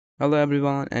Hello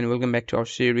everyone and welcome back to our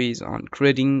series on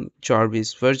creating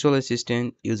Jarvis virtual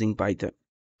assistant using Python.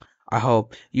 I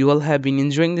hope you all have been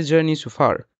enjoying the journey so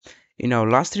far. In our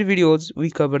last three videos, we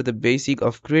covered the basic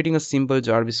of creating a simple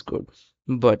Jarvis code.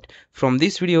 But from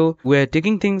this video, we're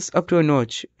taking things up to a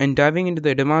notch and diving into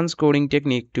the advanced coding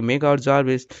technique to make our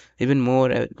Jarvis even more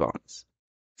advanced.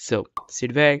 So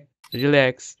sit back,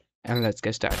 relax, and let's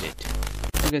get started.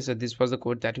 Okay, so this was the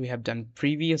code that we have done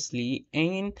previously,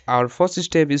 and our first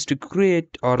step is to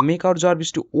create or make our job is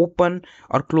to open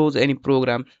or close any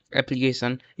program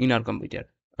application in our computer.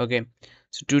 Okay,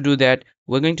 so to do that,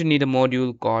 we're going to need a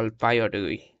module called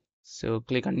PyAutoGUI. So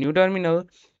click on new terminal,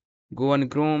 go on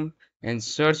Chrome and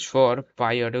search for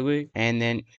PyAutoGUI, and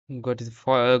then go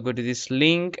to this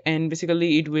link, and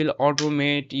basically it will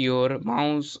automate your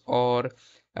mouse or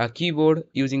a keyboard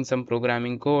using some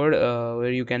programming code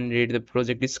where you can read the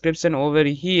project description over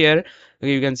here.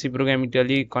 Okay, you can see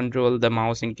programmatically control the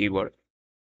mouse and keyboard.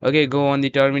 Okay, go on the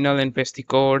terminal and paste the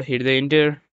code, hit the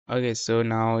enter. Okay, so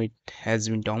now it has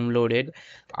been downloaded.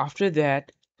 After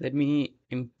that, let me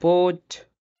import.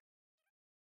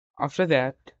 After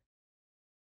that,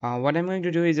 what I'm going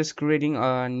to do is just creating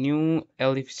a new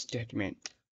elif statement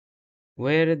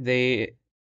where the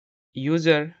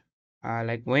user,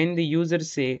 like when the user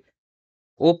say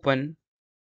open,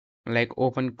 like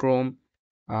open Chrome,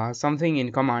 something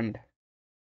in command,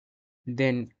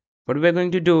 then what we're going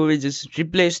to do is just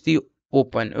replace the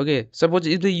open. Okay, suppose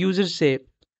if the user say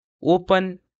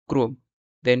open Chrome,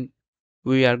 then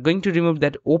we are going to remove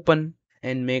that open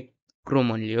and make Chrome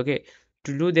only. Okay,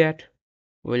 to do that,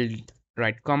 we'll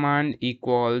write command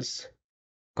equals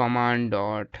command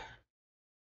dot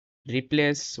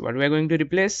replace. What we are going to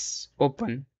replace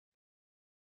open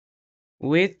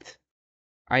with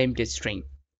empty string.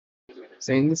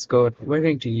 So in this code we're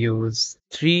going to use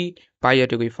three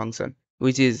PyAutoGUI function,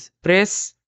 which is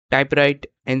press, typewrite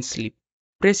and sleep.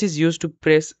 Press is used to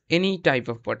press any type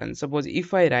of button. Suppose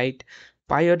if I write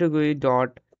PyAutoGUI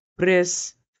dot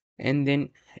press, and then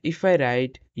if I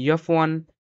write F1,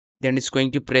 then it's going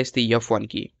to press the F1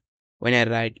 key. When I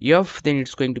write F, then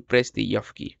it's going to press the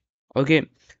F key. Okay,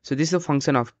 so this is a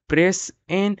function of press,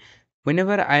 and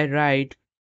whenever I write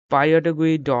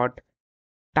PyAutoGUI dot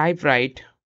typewrite,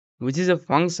 which is a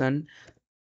function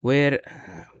where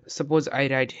suppose I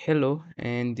write hello,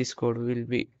 and this code will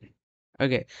be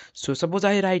okay. So suppose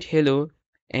I write hello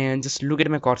and just look at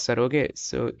my cursor. Okay,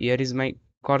 so here is my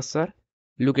cursor.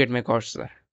 Look at my cursor.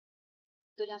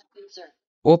 Good afternoon, sir.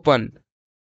 Open.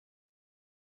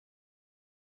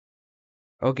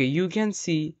 Okay, you can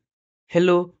see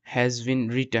hello has been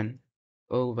written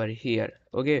over here,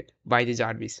 okay, by the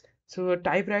Jarvis. So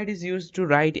typewrite is used to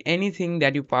write anything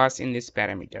that you pass in this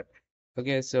parameter.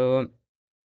 Okay, so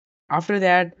after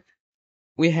that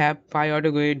we have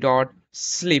PyAutoGUI dot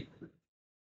sleep,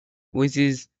 which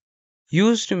is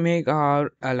used to make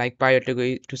our like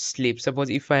PyAutoGUI to sleep. Suppose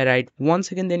if I write 1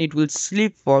 second, then it will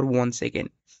sleep for 1 second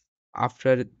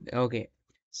after. Okay,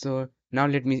 so now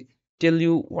let me tell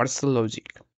you what's the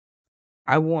logic.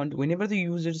 I want whenever the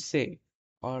user say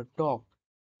or talk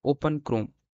open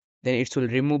Chrome, then it will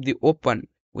remove the open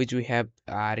which we have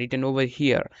written over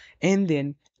here, and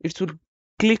then it will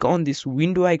click on this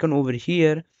window icon over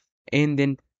here, and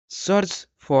then search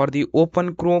for the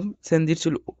open Chrome, then it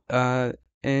will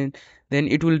and then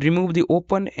it will remove the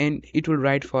open and it will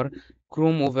write for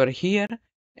Chrome over here,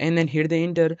 and then hit the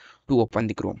enter to open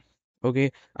the Chrome.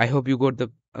 Okay, I hope you got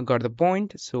the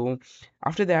point. So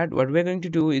after that, what we're going to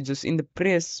do is just in the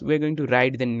press we're going to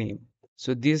write the name.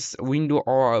 So this window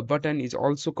or button is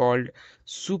also called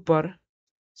super.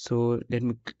 So let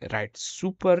me write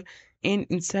super, and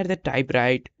inside the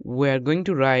typewrite we are going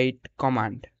to write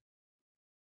command.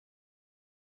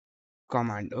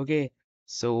 Okay,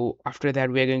 so after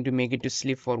that we are going to make it to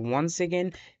sleep for 1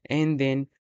 second, and then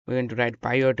we're going to write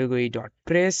pyautoGUI dot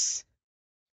press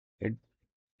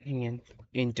and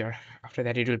enter. After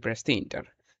that it will press the enter,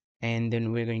 and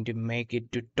then we're going to make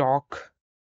it to talk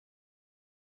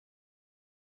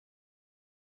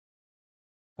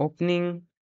opening,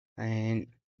 and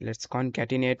let's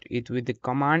concatenate it with the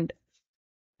command.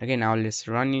 Okay, now let's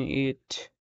run it.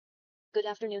 Good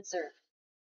afternoon, sir.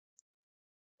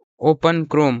 Open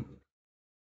Chrome.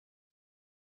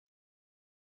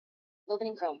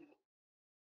 Opening Chrome.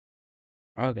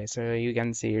 Okay, so you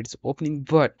can see it's opening,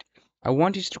 but I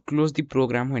want it to close the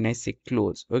program when I say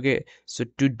close. Okay, so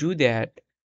to do that,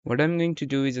 what I'm going to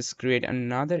do is just create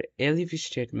another elif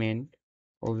statement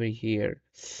over here.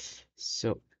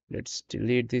 So let's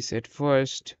delete this at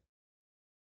first,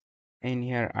 and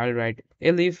here I'll write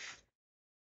elif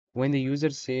when the user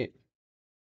say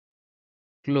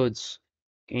close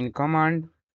in command,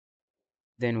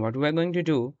 Then what we're going to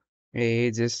do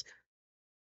is just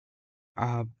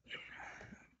uh,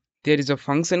 there is a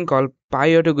function called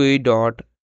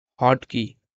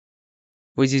hotkey,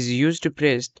 which is used to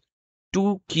press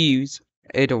two keys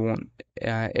at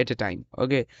a time.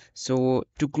 Okay, so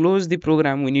to close the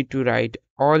program, we need to write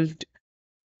alt.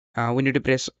 We need to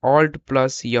press alt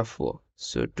plus F4.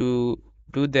 So to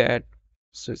do that,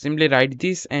 so simply write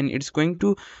this, and it's going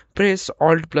to press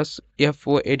alt plus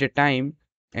F4 at a time,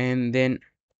 and then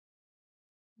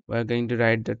we're going to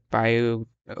write that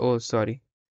oh sorry,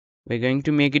 we're going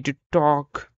to make it to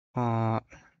talk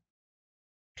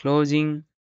closing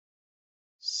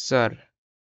sir.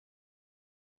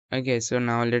 Okay, so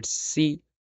now let's see.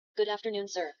 Good afternoon,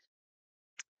 sir.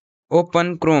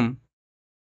 Open Chrome.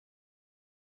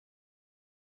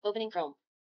 Opening Chrome.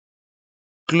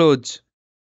 Close.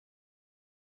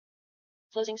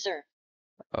 Closing, sir.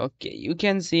 Okay, you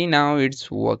can see now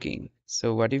it's working.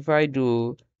 So what if I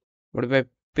do, what if I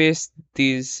paste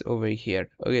this over here?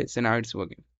 Okay, so now it's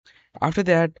working. After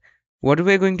that, what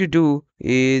we're going to do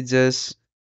is just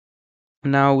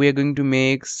now we are going to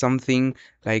make something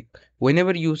like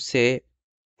whenever you say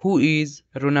who is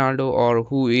Ronaldo or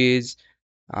who is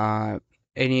uh,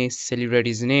 any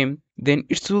celebrity's name, then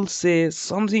it will say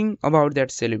something about that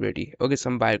celebrity. Okay,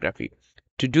 some biography.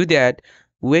 To do that,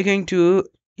 we're going to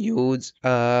use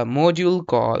a module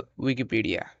called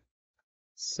Wikipedia.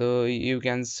 So you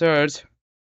can search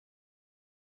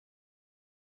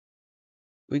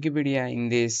Wikipedia in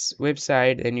this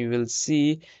website, and you will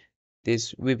see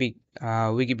this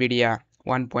Wikipedia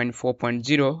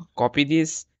 1.4.0. Copy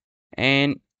this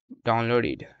and download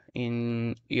it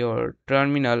in your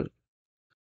terminal.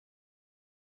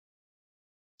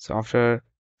 So after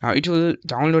now it will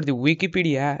download the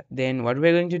Wikipedia. Then what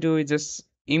we're going to do is just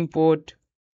import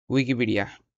Wikipedia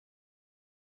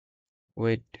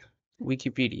with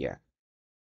Wikipedia.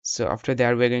 So after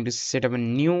that we're going to set up a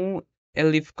new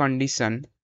elif condition.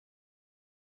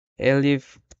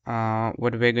 Elif,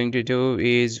 what we're going to do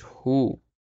is who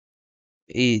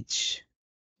is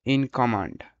in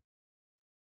command.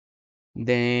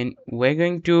 Then we're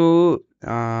going to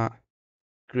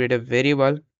create a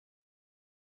variable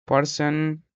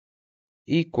person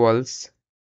equals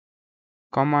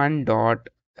command dot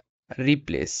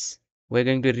replace. We're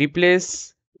going to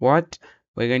replace what?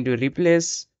 We're going to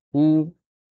replace who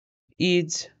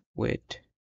is with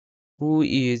who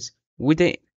is with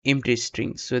a empty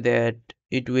string, so that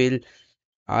it will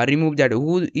remove that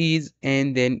who is,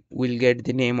 and then we'll get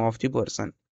the name of the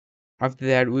person. After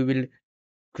that we will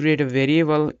create a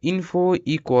variable info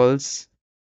equals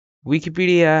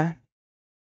Wikipedia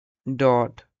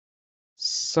dot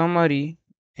summary,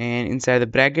 and inside the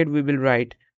bracket we will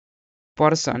write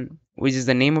person, which is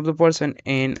the name of the person,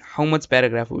 and how much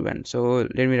paragraph we want. So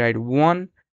let me write one,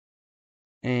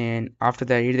 and after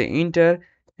that hit the enter,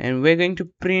 and we're going to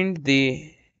print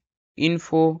the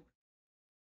info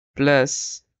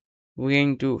plus we're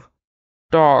going to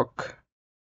talk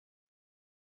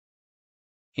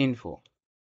info.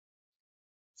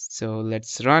 So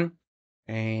let's run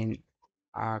and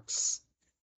ask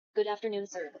Good afternoon,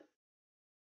 sir.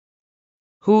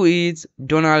 who is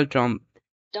Donald Trump.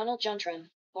 Donald John Trump,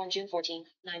 born June 14,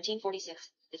 1946,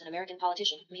 is an American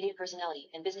politician, media personality,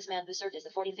 and businessman who served as the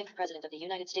 45th President of the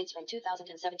United States from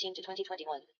 2017 to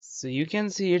 2021. So you can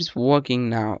see it's working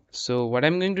now. So what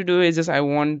I'm going to do is just I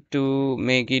want to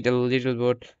make it a little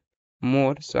bit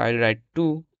more, so I'll write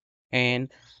 2, and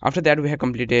after that we have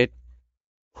completed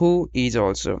who is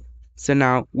also. So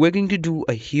now we're going to do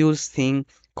a huge thing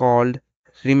called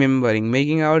remembering,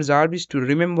 making our Jarvis to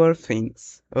remember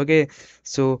things. Okay,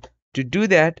 so to do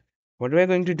that, what we're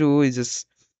going to do is just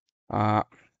uh,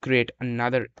 create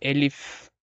another elif,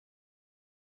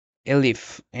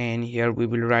 and here we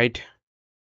will write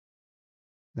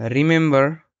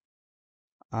remember,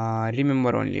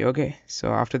 remember only. Okay,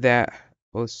 so after that,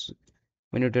 also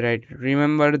we need to write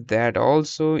remember that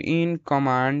also in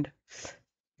command.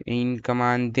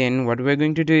 Then what we're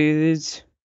going to do is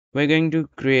we're going to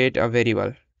create a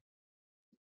variable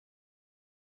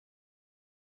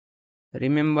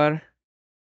remember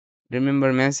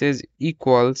message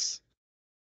equals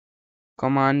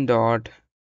command dot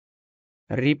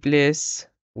replace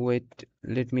with,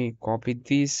 let me copy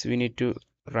this, we need to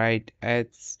write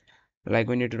as like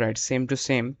we need to write same to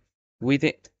same with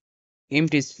a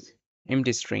empty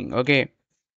empty string. Okay,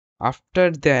 after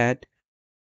that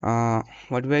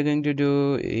what we're going to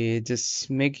do is just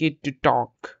make it to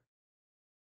talk.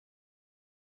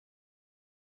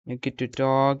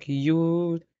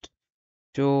 You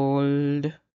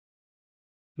told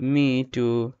me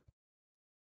to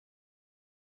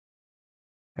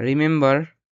remember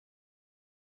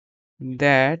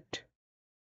that,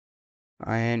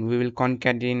 and we will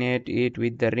concatenate it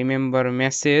with the remember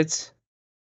message.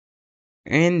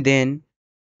 And then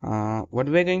what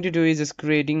we're going to do is just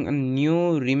creating a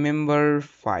new remember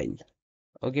file.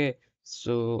 Okay,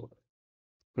 so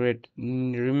create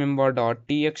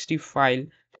remember.txt file,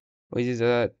 which is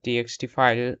a txt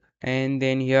file. And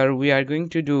then here we are going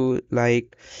to do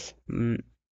like mm,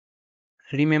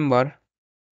 remember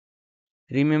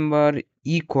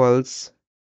equals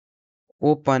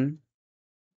open.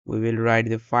 We will write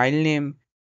the file name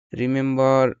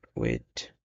remember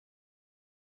wait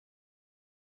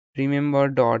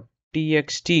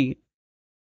remember.txt,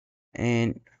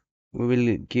 and we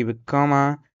will give a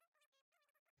comma.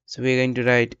 So we're going to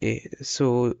write a,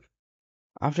 so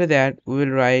after that we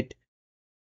will write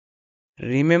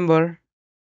remember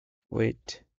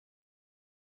wait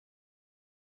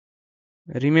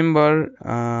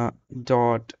remember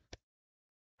dot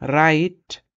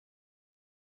write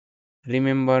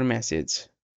remember message.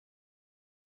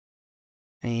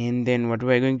 And then what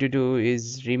we're going to do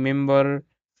is remember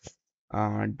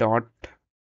dot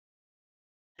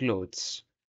clothes.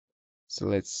 So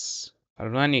let's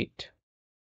run it.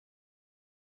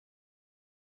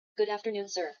 Good afternoon,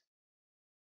 sir.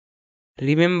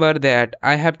 Remember that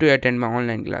I have to attend my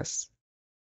online class.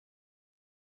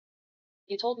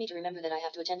 You told me to remember that I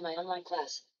have to attend my online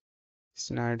class.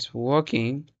 So now it's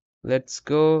working. Let's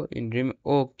go in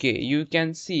okay, you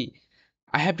can see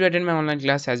I have to attend my online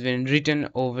class has been written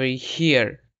over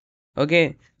here.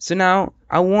 Okay, so now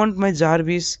I want my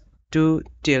Jarvis to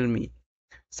tell me.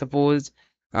 Suppose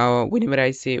whenever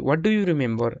I say, what do you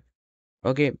remember?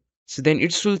 Okay, so then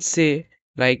it should say,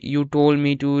 like, you told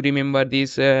me to remember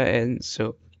this, and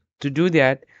so to do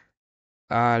that,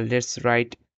 let's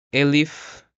write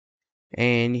elif,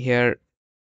 and here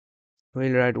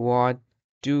we'll write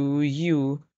do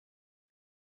you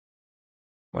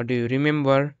what do you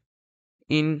remember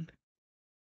in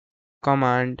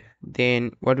command.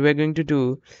 Then what we're going to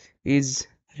do is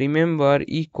remember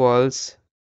equals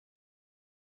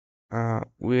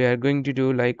we are going to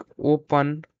do like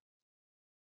open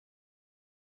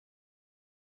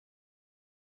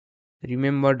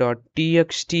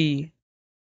remember.txt,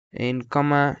 and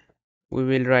comma we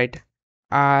will write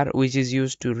r, which is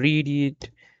used to read it,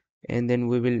 and then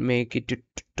we will make it to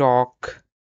talk.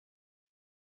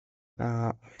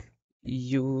 uh,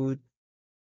 you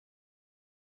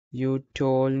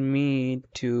told me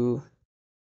to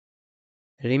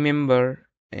remember,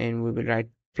 and we will write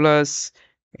plus,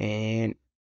 and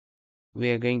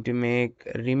we are going to make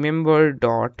remember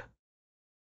dot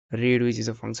read, which is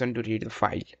a function to read the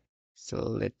file. So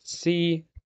let's see.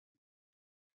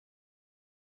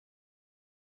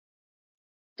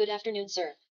 Good afternoon,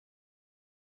 sir.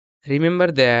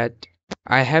 Remember that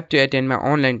I have to attend my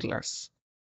online class.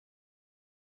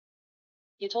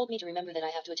 You told me to remember that I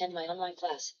have to attend my online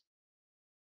class.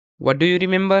 What do you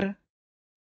remember?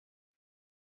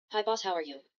 Hi, boss, how are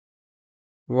you?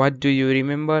 What do you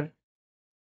remember?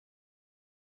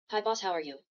 Hi, boss, how are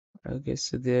you? Okay,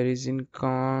 so there is in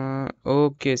con.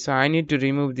 Okay, so I need to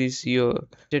remove this yo.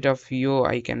 Instead of yo,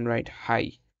 I can write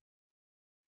hi.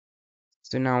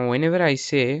 So now, whenever I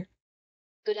say,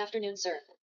 Good afternoon, sir.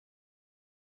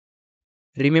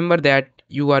 remember that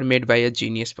you are made by a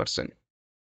genius person.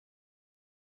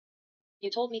 You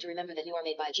told me to remember that you are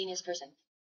made by a genius person.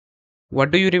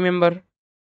 What do you remember?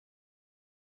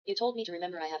 You told me to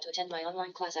remember I have to attend my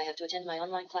online class. I have to attend my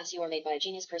online class. You are made by a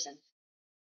genius person.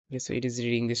 Okay, so it is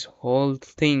reading this whole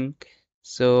thing.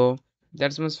 So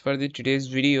that's much for the today's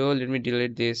video. Let me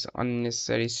delete this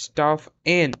unnecessary stuff,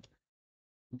 and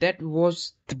that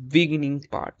was the beginning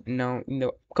part. Now in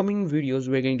the coming videos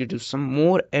we're going to do some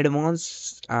more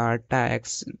advanced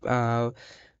tags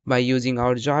by using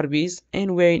our Jarvis,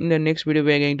 and we're in the next video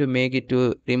we're going to make it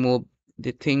to remove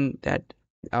the thing that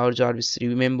our Jarvis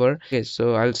remember. Okay,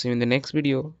 so I'll see you in the next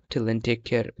video. Till then, take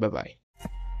care. Bye bye.